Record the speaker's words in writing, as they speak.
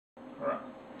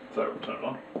So we'll turn it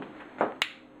on.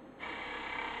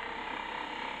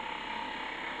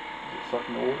 Just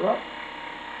sucking the water up.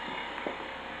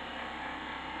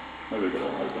 Maybe we've got to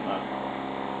open that.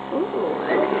 Ooh,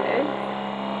 okay.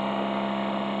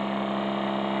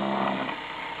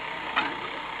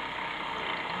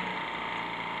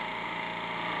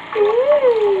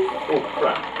 Oh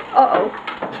crap. Uh-oh.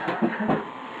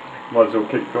 Might as well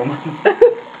keep filming.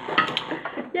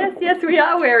 Yes, we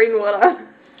are wearing water.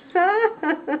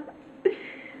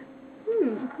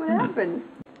 What happened?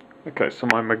 Okay, so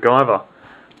my MacGyver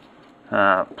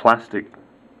plastic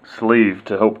sleeve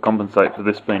to help compensate for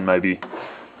this being maybe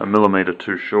a millimetre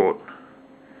too short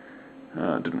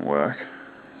didn't work,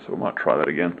 so we might try that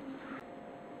again.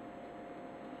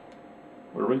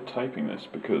 We're retaping this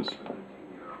because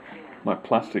my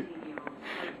plastic,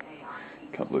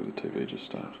 can't believe the TV just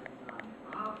started.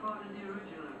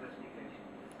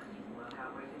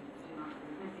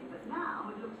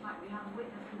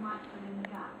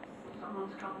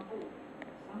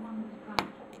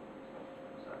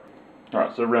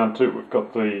 Alright, so round two, we've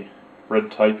got the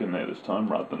red tape in there this time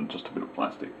rather than just a bit of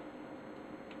plastic.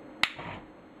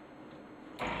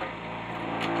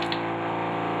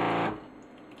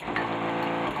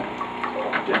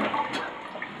 Damn it.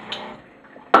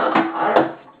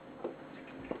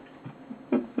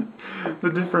 The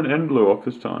different end blew off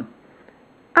this time.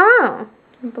 Oh,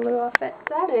 blew off at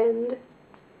that end.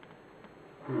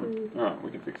 Alright,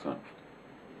 we can fix that.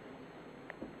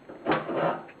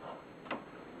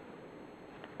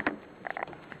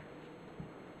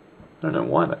 I don't know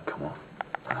why that come off.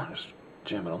 I might just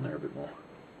jam it on there a bit more.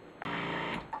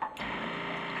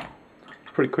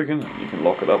 It's pretty quick, isn't it? You can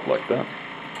lock it up like that.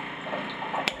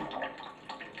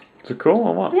 Is it cool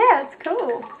or what? Yeah, it's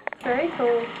cool. Very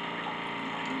cool.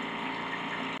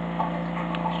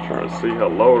 Just trying to see how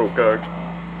low it'll go.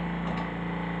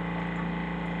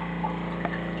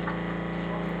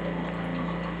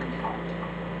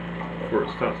 Before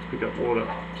it starts to pick up water,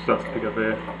 starts to pick up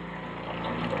air.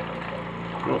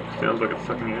 Oh, sounds like it's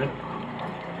sucking air.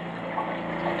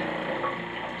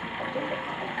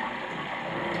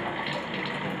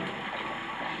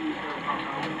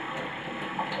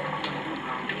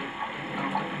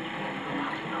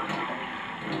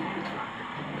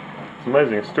 It's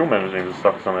amazing, it's still managing to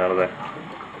suck some out of there.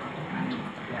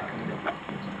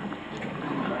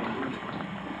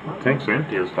 The tank's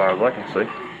empty as far as I can see.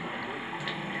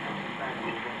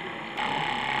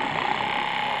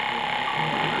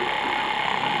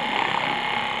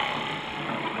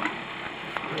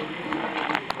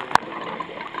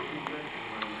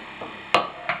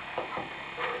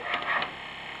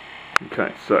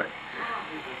 Okay, so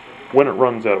when it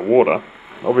runs out of water,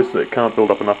 obviously it can't build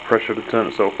up enough pressure to turn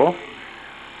itself off,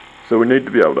 so we need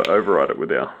to be able to override it with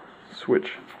our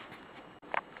switch.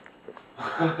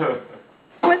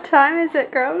 What time is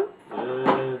it, girls?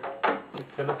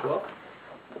 10 o'clock.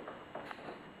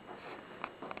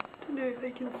 I don't know if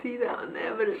they can see that on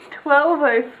there, but it's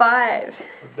 12:05. I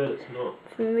bet it's not.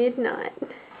 It's midnight.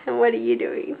 And what are you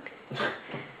doing?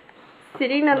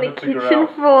 Sitting on the kitchen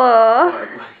floor.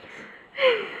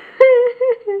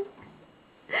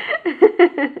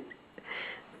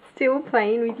 Still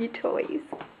playing with your toys.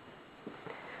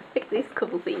 Look at this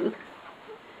cool thing.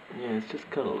 Yeah, it's just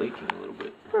kind of leaking a little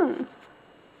bit.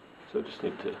 So I just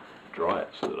need to dry it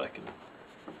so that I can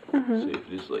see if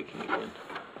it is leaking again.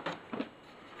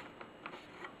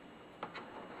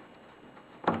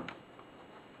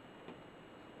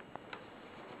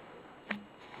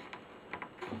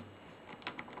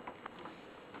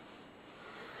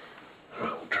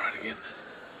 Alright, we'll try it again.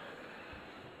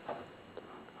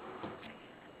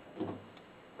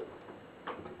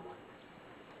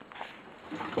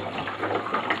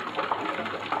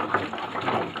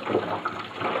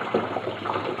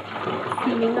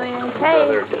 Seemingly okay. Oh,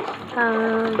 there it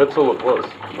is. That's all it was.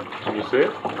 Can you see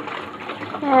it?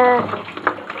 Yeah.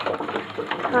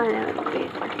 Kind of a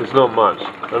bit. There's not much.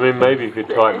 I mean, maybe if you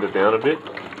tightened it down a bit.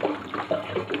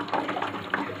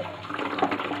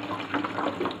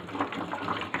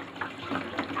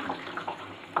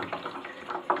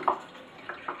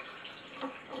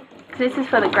 This is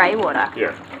for the grey water.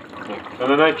 Yeah. And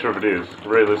the nature of it is,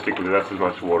 realistically, that's as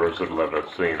much water as it'll ever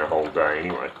see in a whole day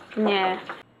anyway. Yeah.